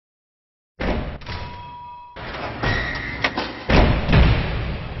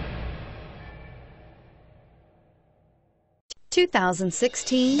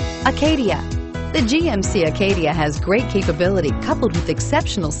2016 Acadia. The GMC Acadia has great capability coupled with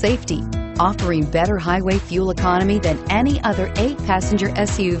exceptional safety, offering better highway fuel economy than any other 8-passenger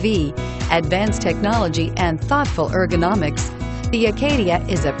SUV, advanced technology, and thoughtful ergonomics. The Acadia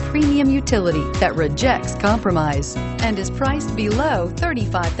is a premium utility that rejects compromise and is priced below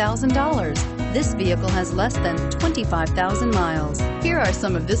 $35,000. This vehicle has less than 25,000 miles. Here are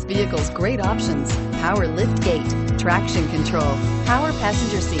some of this vehicle's great options: power liftgate, traction control, power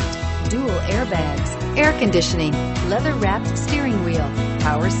passenger seat, dual airbags, air conditioning, leather-wrapped steering wheel,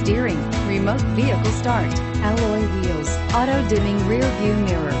 power steering, remote vehicle start, alloy wheels, auto-dimming rear view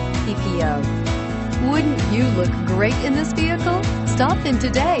mirror, PPO. Wouldn't you look great in this vehicle? Stop in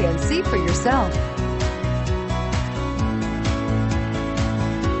today and see for yourself.